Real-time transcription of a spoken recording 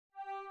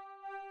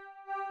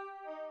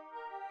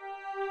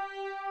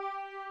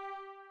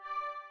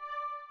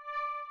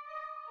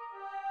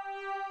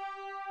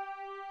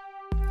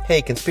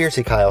Hey,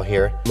 Conspiracy Kyle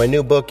here. My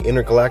new book,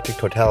 Intergalactic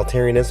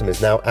Totalitarianism,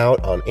 is now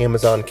out on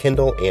Amazon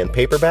Kindle and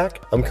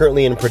paperback. I'm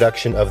currently in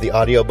production of the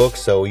audiobook,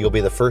 so you'll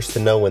be the first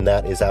to know when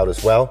that is out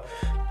as well.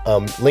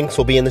 Links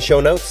will be in the show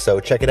notes, so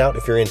check it out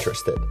if you're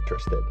interested.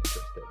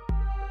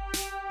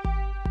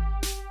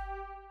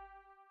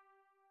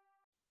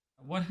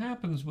 What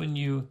happens when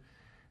you,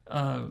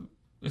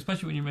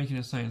 especially when you're making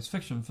a science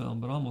fiction film,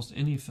 but almost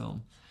any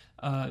film,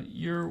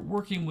 you're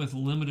working with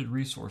limited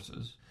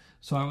resources.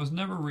 So I was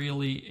never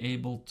really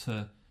able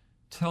to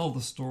tell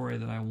the story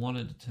that I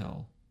wanted to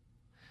tell.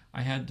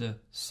 I had to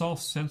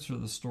self-censor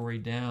the story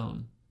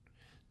down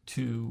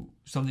to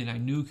something I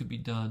knew could be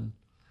done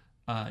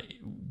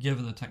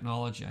given the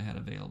technology I had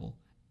available.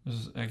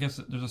 I guess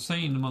there's a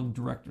saying among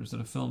directors that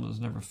a film is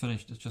never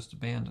finished, it's just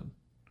abandoned.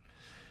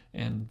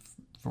 And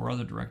for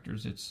other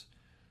directors, it's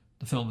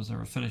the film is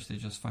never finished, they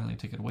just finally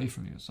take it away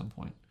from you at some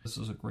point. This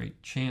is a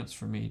great chance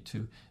for me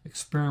to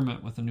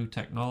experiment with a new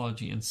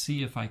technology and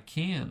see if I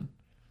can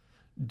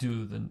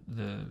do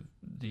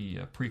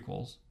the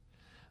prequels,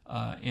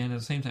 and at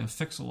the same time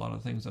fix a lot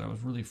of things that I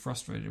was really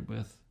frustrated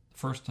with the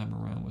first time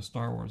around with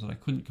Star Wars that I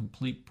couldn't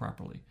complete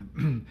properly.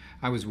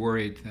 I was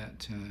worried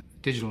that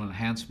digital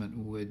enhancement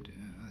would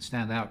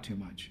stand out too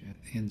much.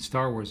 In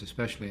Star Wars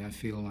especially, I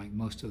feel like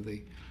most of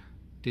the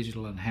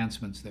digital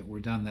enhancements that were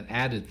done that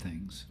added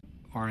things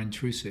are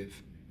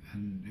intrusive,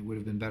 and it would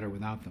have been better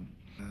without them.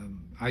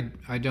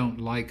 I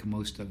don't like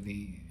most of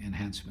the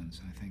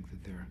enhancements. I think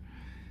that they're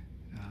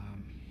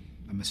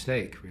a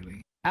mistake,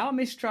 really. Our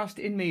mistrust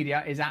in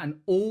media is at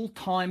an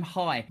all-time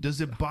high.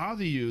 Does it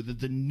bother you that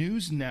the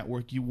news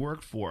network you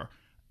work for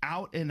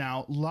out and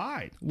out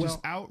lied? Just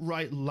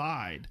outright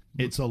lied.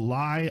 It's a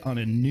lie on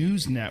a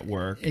news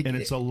network, and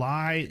it's a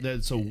lie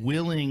that's a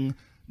willing...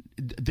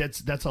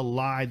 That's a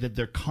lie that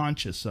they're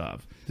conscious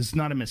of. This is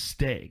not a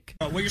mistake.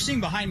 What you're seeing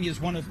behind me is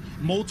one of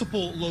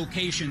multiple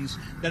locations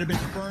that have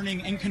been burning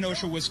in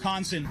Kenosha,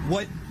 Wisconsin.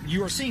 What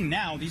you are seeing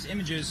now, these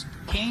images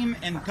came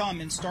and come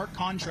in stark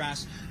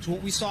contrast to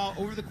what we saw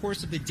over the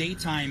course of the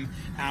daytime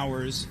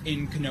hours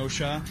in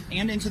Kenosha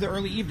and into the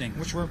early evening,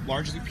 which were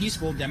largely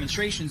peaceful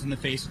demonstrations in the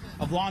face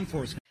of law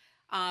enforcement.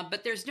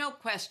 But there's no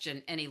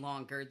question any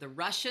longer. The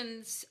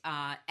Russians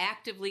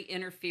actively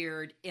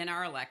interfered in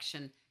our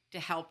election to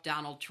help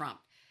Donald Trump.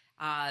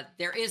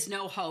 There is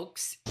no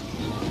hoax.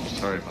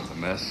 Sorry about the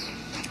mess.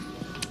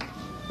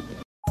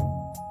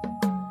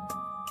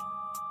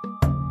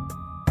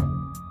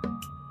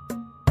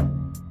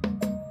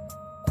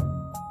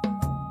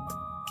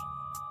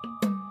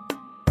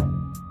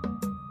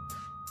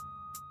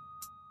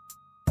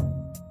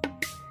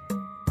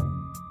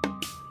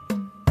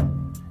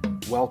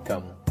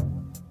 Welcome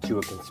to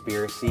A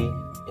Conspiracy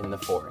in the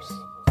Force,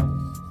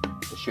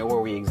 the show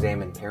where we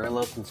examine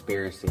parallel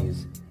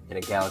conspiracies in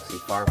a galaxy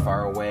far,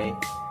 far away,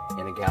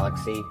 and a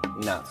galaxy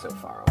not so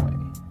far away.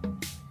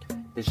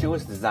 The show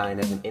is designed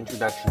as an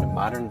introduction to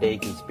modern-day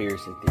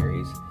conspiracy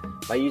theories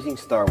by using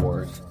Star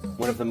Wars,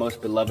 one of the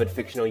most beloved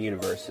fictional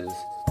universes,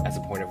 as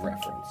a point of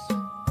reference.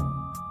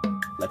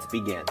 Let's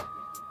begin.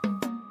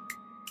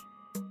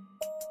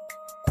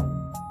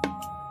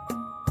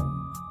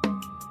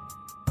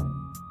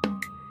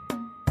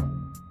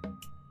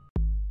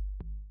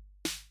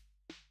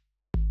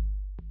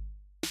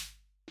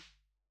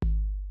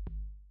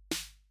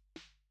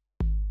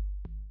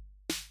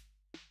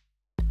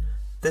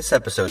 This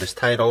episode is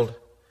titled,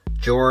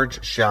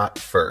 George Shot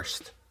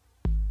First.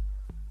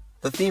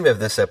 The theme of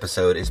this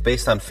episode is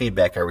based on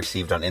feedback I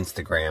received on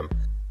Instagram.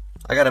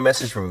 I got a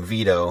message from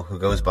Vito, who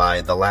goes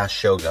by The Last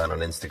Shogun on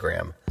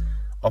Instagram.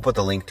 I'll put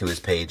the link to his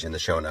page in the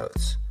show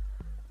notes.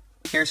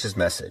 Here's his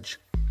message.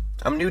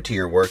 I'm new to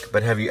your work,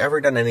 but have you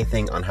ever done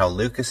anything on how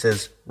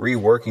Lucas's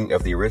reworking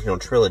of the original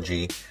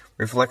trilogy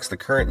reflects the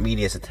current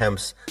media's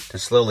attempts to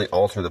slowly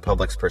alter the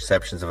public's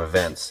perceptions of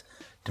events,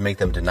 to make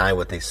them deny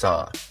what they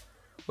saw?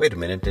 Wait a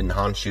minute, didn't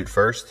Han shoot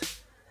first?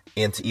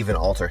 And to even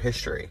alter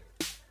history.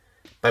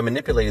 By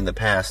manipulating the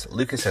past,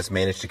 Lucas has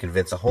managed to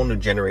convince a whole new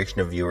generation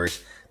of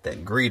viewers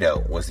that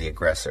Greedo was the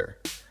aggressor.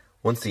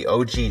 Once the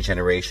OG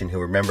generation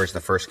who remembers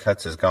the first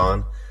cuts is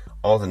gone,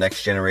 all the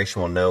next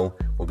generation will know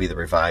will be the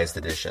revised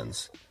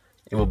editions.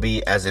 It will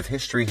be as if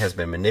history has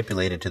been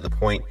manipulated to the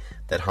point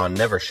that Han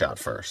never shot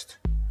first.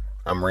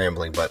 I'm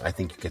rambling, but I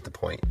think you get the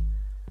point.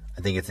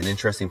 I think it's an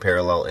interesting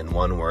parallel and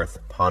one worth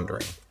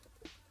pondering.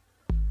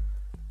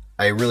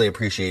 I really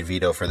appreciate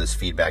Vito for this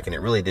feedback, and it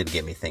really did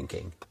get me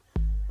thinking.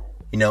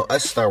 You know,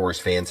 us Star Wars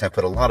fans have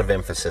put a lot of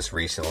emphasis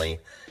recently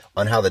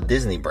on how the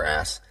Disney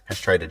brass has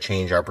tried to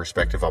change our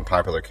perspective on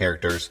popular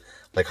characters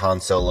like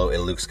Han Solo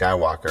and Luke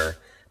Skywalker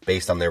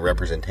based on their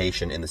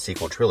representation in the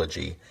sequel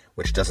trilogy,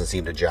 which doesn't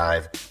seem to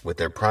jive with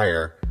their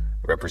prior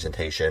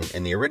representation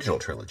in the original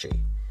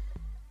trilogy.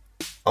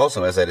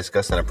 Also, as I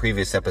discussed on a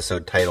previous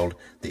episode titled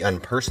The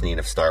Unpersoning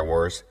of Star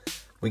Wars,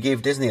 we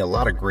gave Disney a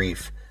lot of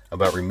grief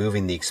about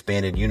removing the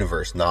expanded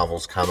universe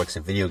novels, comics,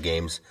 and video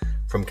games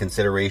from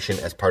consideration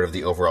as part of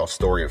the overall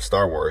story of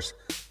Star Wars,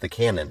 the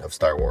canon of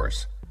Star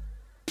Wars.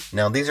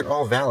 Now, these are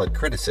all valid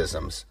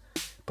criticisms,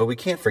 but we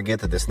can't forget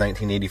that this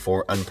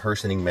 1984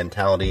 unpersoning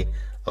mentality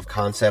of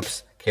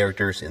concepts,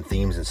 characters, and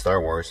themes in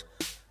Star Wars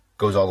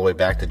goes all the way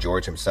back to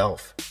George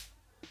himself.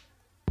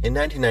 In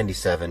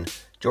 1997,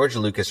 George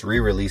Lucas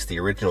re-released the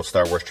original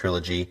Star Wars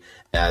trilogy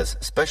as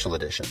special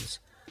editions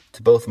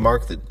to both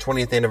mark the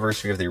 20th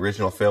anniversary of the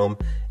original film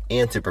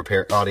and to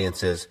prepare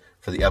audiences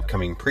for the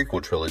upcoming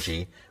prequel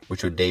trilogy,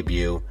 which would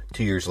debut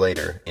 2 years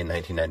later in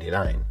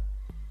 1999.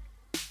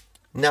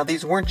 Now,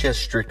 these weren't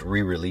just strict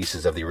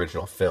re-releases of the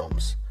original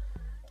films.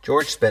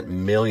 George spent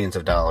millions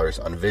of dollars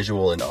on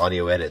visual and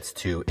audio edits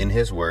to, in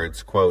his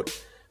words,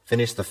 quote,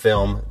 finish the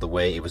film the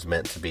way it was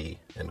meant to be,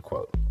 end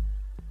quote.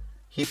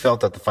 He felt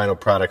that the final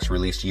products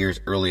released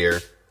years earlier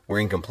were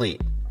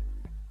incomplete.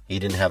 He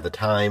didn't have the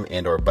time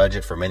and or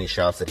budget for many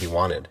shots that he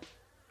wanted.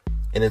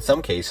 And in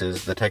some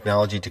cases, the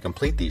technology to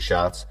complete these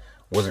shots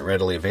wasn't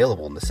readily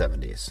available in the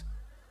 70s.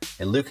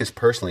 And Lucas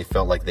personally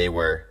felt like they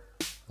were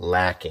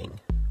lacking.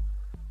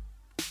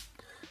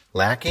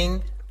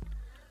 Lacking?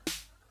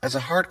 As a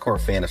hardcore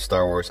fan of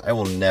Star Wars, I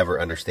will never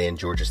understand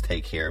George's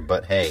take here,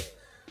 but hey,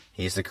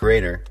 he's the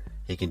creator.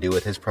 He can do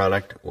with his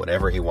product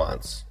whatever he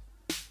wants.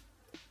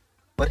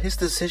 But his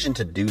decision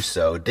to do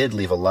so did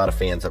leave a lot of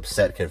fans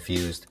upset,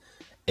 confused,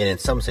 and in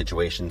some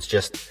situations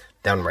just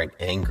downright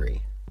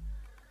angry.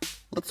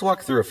 Let's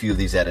walk through a few of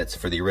these edits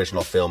for the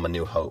original film A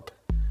New Hope.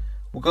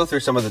 We'll go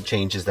through some of the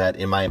changes that,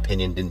 in my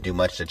opinion, didn't do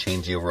much to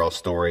change the overall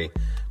story,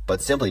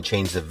 but simply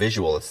changed the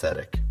visual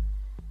aesthetic.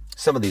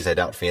 Some of these I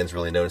doubt fans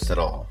really noticed at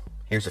all.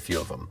 Here's a few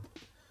of them.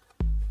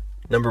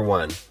 Number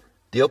 1.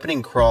 The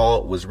opening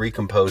crawl was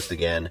recomposed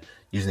again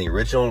using the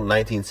original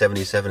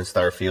 1977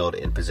 Starfield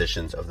in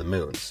positions of the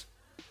moons.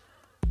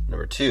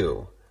 Number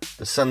 2.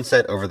 The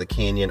sunset over the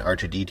canyon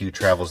R2-D2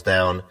 travels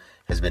down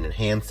has been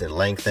enhanced and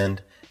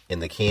lengthened,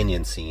 and the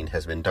canyon scene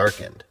has been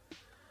darkened.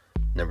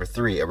 Number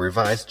 3. A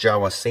revised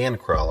Jawa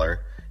sandcrawler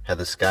had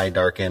the sky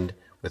darkened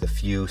with a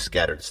few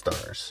scattered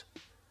stars.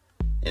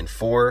 And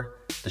 4.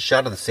 The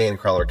shot of the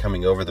sandcrawler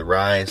coming over the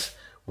rise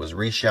was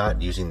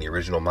reshot using the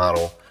original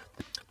model.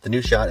 The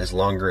new shot is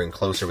longer and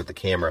closer with the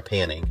camera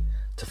panning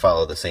to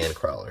follow the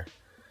sandcrawler.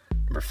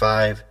 Number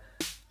 5.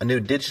 A new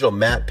digital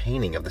matte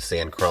painting of the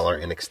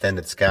sandcrawler and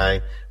extended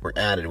sky were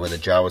added when the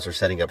Jawas are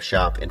setting up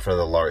shop in front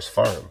of the Lars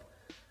farm.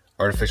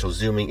 Artificial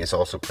zooming is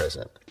also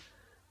present.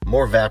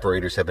 More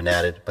evaporators have been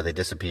added, but they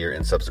disappear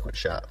in subsequent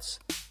shots.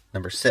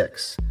 Number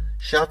 6.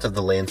 Shots of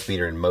the land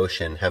speeder in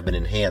motion have been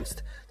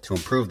enhanced to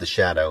improve the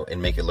shadow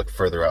and make it look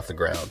further off the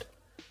ground.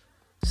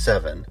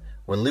 7.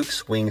 When Luke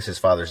swings his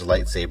father's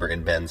lightsaber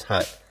in Ben's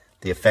hut,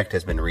 the effect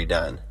has been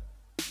redone.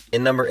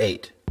 In number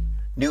 8,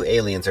 new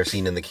aliens are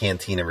seen in the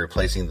cantina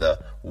replacing the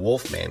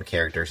Wolfman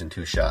characters in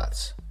 2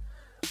 shots.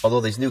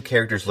 Although these new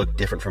characters look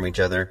different from each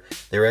other,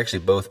 they were actually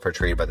both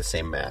portrayed by the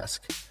same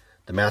mask.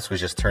 The mask was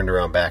just turned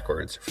around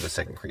backwards for the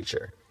second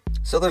creature.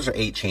 So those are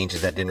 8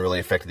 changes that didn't really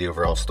affect the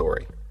overall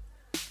story.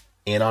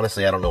 And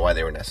honestly, I don't know why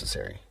they were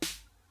necessary.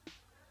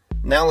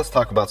 Now let's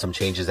talk about some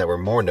changes that were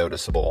more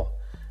noticeable,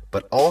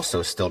 but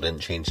also still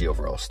didn't change the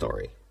overall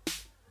story.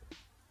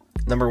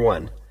 Number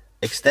 1.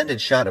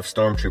 Extended shot of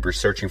stormtroopers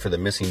searching for the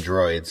missing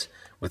droids,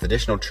 with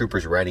additional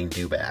troopers riding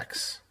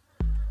dewbacks.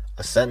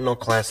 A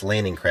Sentinel-class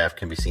landing craft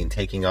can be seen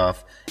taking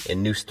off,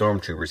 and new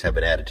stormtroopers have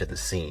been added to the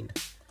scene.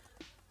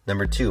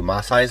 Number 2.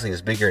 Mos Eisley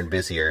is bigger and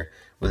busier,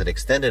 with an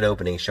extended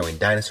opening showing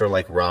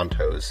dinosaur-like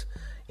Rontos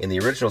in the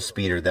original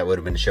speeder that would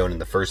have been shown in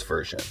the first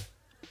version,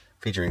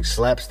 featuring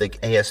slapstick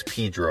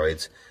ASP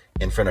droids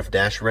in front of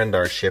Dash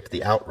Rendar's ship,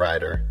 the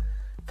Outrider,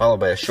 followed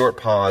by a short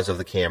pause of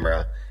the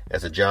camera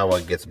as a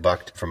Jawa gets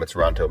bucked from its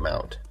Ronto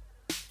mount.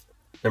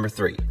 Number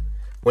 3.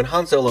 When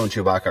Han Solo and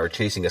Chewbacca are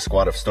chasing a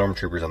squad of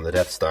stormtroopers on the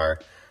Death Star,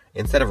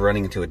 instead of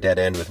running into a dead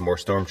end with more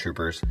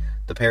stormtroopers,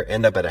 the pair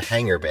end up at a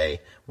hangar bay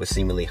with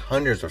seemingly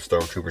hundreds of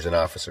stormtroopers and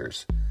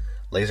officers.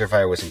 Laser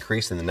fire was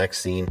increased in the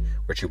next scene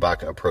where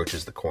Chewbacca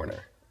approaches the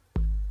corner.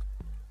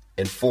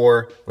 And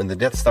 4. When the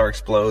Death Star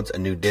explodes, a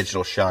new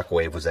digital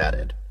shockwave was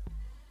added.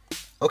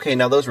 Okay,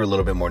 now those were a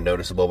little bit more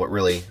noticeable, but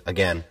really,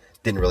 again,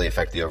 didn't really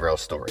affect the overall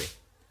story.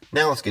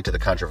 Now let's get to the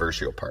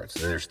controversial parts,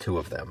 and there's 2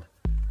 of them.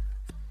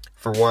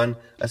 For 1,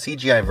 a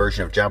CGI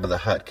version of Jabba the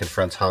Hutt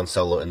confronts Han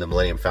Solo in the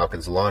Millennium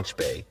Falcon's launch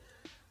bay,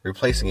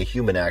 replacing a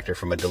human actor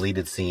from a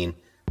deleted scene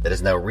that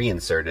is now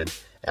reinserted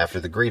after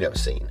the Greedo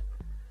scene.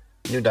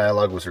 New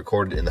dialogue was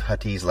recorded in the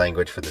Huttese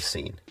language for the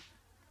scene.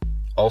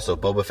 Also,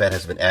 Boba Fett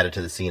has been added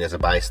to the scene as a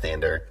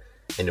bystander,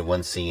 and in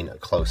one scene, a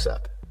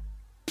close-up.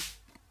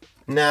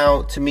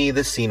 Now, to me,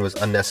 this scene was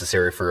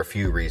unnecessary for a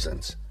few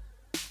reasons.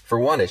 For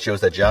 1, it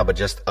shows that Jabba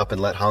just up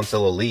and let Han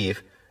Solo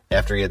leave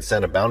after he had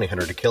sent a bounty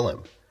hunter to kill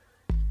him,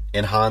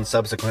 and Han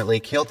subsequently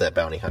killed that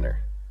bounty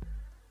hunter.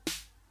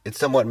 It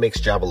somewhat makes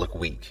Jabba look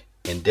weak,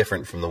 and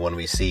different from the one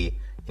we see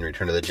in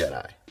Return of the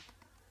Jedi.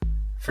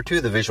 For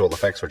 2, the visual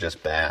effects were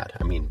just bad.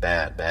 I mean,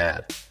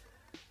 bad.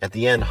 At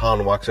the end,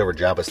 Han walks over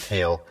Jabba's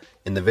tail,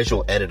 and the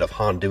visual edit of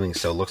Han doing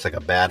so looks like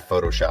a bad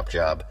Photoshop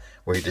job,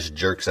 where he just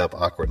jerks up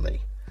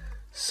awkwardly.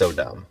 So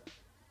dumb.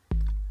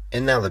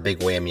 And now the big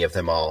whammy of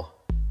them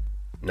all.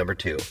 Number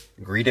 2.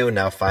 Greedo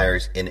now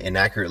fires an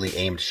inaccurately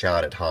aimed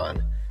shot at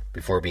Han,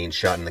 before being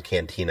shot in the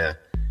cantina,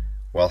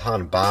 while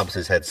Han bobs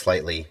his head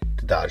slightly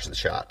to dodge the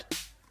shot.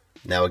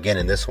 Now again,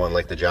 in this one,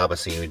 like the Jabba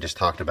scene we just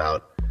talked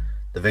about,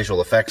 the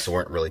visual effects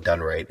weren't really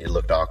done right. It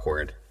looked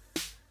awkward.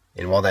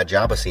 And while that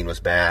Jabba scene was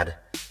bad,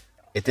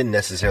 it didn't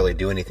necessarily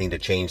do anything to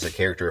change the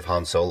character of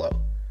Han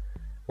Solo.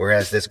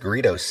 Whereas this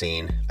Greedo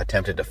scene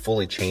attempted to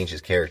fully change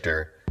his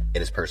character and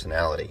his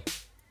personality.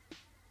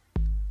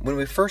 When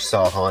we first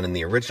saw Han in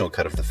the original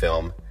cut of the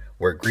film,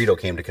 where Greedo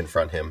came to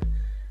confront him,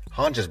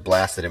 Han just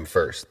blasted him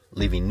first,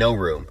 leaving no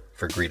room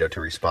for Greedo to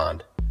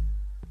respond.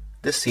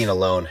 This scene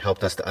alone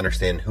helped us to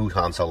understand who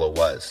Han Solo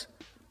was,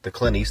 the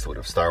Clint Eastwood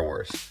of Star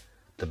Wars,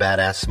 the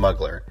badass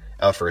smuggler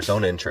out for his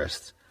own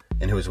interests,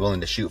 and who was willing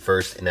to shoot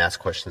first and ask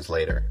questions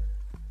later.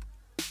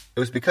 It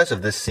was because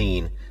of this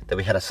scene that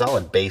we had a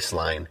solid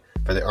baseline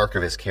for the arc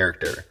of his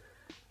character,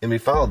 and we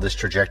followed this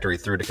trajectory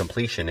through to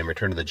completion in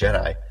Return of the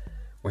Jedi,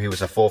 where he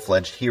was a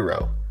full-fledged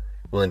hero,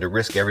 willing to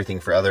risk everything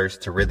for others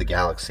to rid the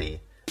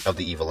galaxy of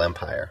the evil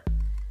Empire.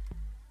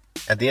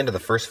 At the end of the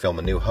first film,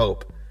 A New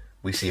Hope,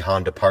 we see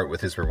Han depart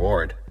with his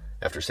reward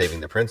after saving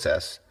the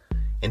princess,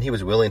 and he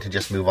was willing to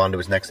just move on to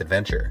his next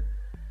adventure,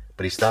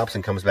 but he stops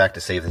and comes back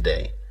to save the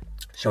day,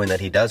 showing that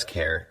he does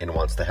care and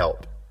wants to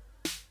help.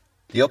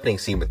 The opening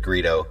scene with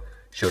Greedo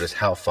showed us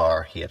how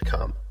far he had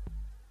come.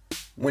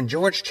 When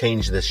George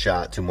changed this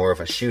shot to more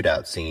of a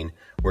shootout scene,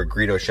 where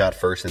Greedo shot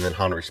first and then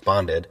Han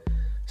responded,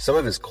 some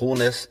of his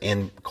coolness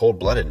and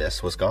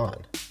cold-bloodedness was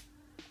gone.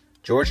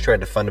 George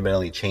tried to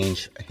fundamentally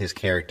change his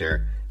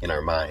character in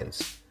our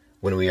minds,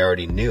 when we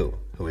already knew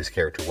who his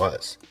character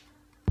was.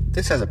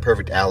 This has a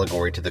perfect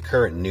allegory to the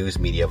current news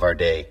media of our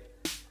day.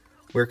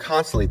 We're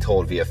constantly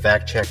told via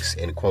fact checks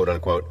and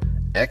quote-unquote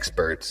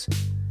experts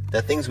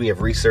that things we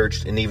have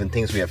researched and even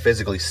things we have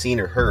physically seen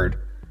or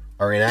heard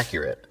are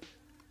inaccurate.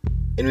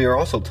 And we are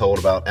also told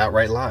about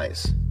outright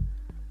lies.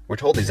 We're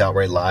told these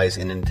outright lies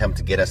in an attempt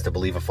to get us to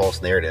believe a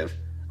false narrative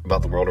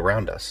about the world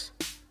around us.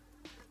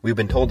 We've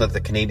been told that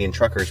the Canadian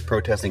truckers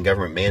protesting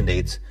government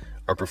mandates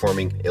are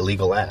performing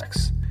illegal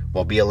acts,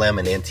 while BLM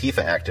and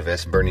Antifa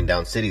activists burning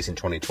down cities in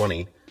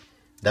 2020,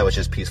 that was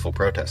just peaceful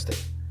protesting.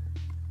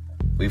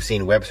 We've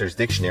seen Webster's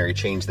Dictionary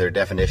change their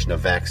definition of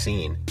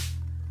vaccine,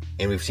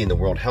 and we've seen the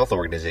World Health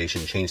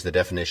Organization change the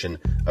definition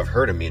of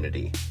herd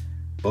immunity,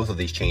 both of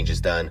these changes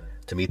done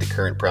to meet the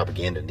current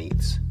propaganda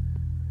needs.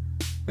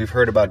 We've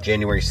heard about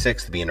January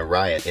 6th being a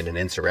riot and an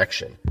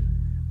insurrection,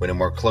 when it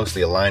more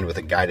closely aligned with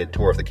a guided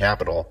tour of the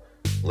Capitol,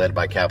 led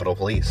by Capitol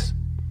Police.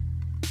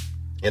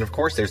 And of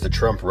course there's the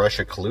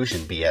Trump-Russia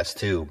collusion BS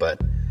too, but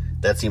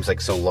that seems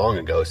like so long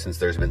ago since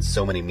there's been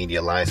so many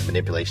media lies and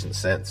manipulations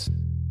since.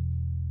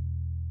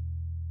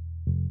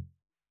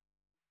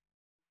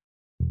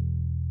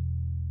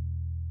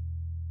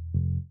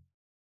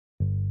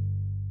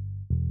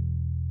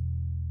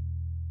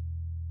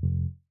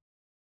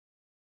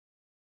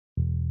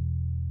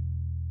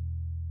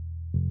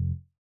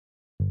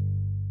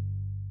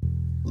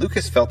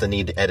 Lucas felt the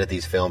need to edit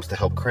these films to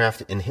help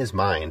craft, in his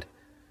mind,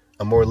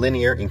 a more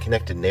linear and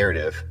connected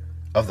narrative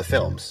of the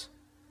films,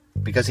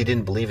 because he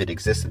didn't believe it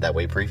existed that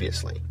way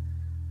previously.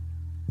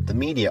 The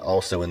media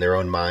also, in their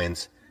own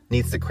minds,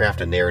 needs to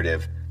craft a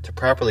narrative to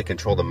properly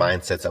control the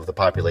mindsets of the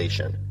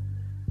population,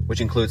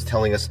 which includes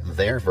telling us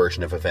their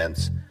version of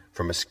events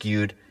from a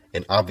skewed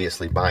and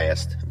obviously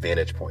biased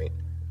vantage point.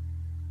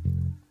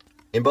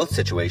 In both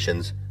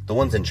situations, the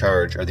ones in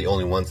charge are the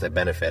only ones that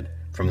benefit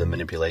from the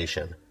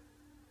manipulation.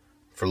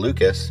 For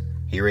Lucas,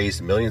 he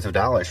raised millions of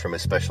dollars from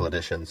his special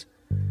editions,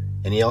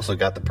 and he also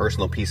got the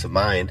personal peace of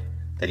mind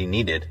that he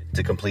needed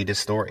to complete his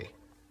story.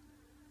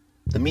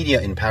 The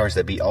media and powers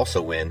that be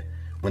also win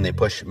when they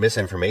push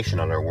misinformation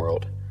on our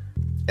world,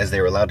 as they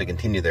are allowed to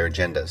continue their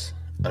agendas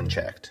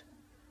unchecked.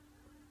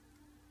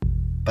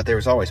 But there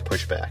is always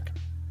pushback.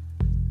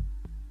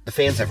 The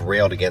fans have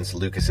railed against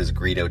Lucas's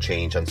Greedo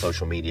change on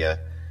social media,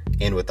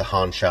 and with the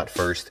Han shot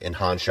first and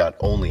Han shot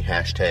only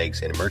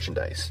hashtags and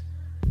merchandise.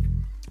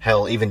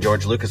 Hell, even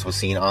George Lucas was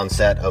seen on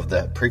set of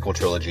the prequel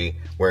trilogy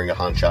wearing a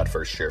Han shot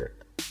first shirt,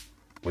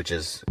 which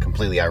is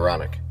completely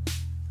ironic.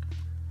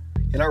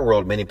 In our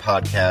world, many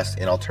podcasts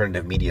and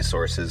alternative media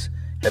sources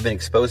have been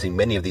exposing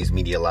many of these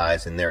media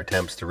lies in their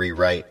attempts to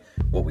rewrite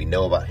what we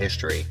know about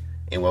history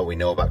and what we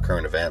know about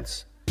current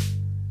events.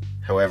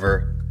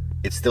 However,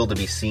 it's still to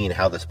be seen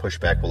how this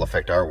pushback will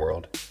affect our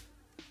world.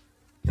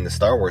 In the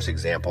Star Wars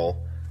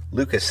example,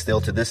 Lucas still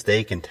to this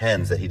day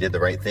contends that he did the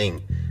right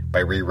thing by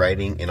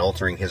rewriting and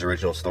altering his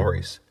original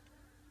stories.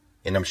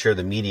 And I'm sure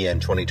the media in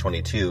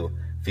 2022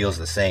 feels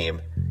the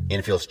same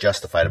and feels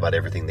justified about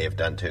everything they have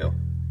done too.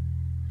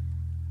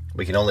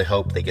 We can only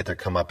hope they get their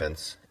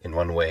comeuppance in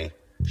one way,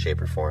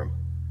 shape, or form.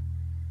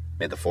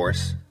 May the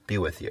Force be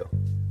with you.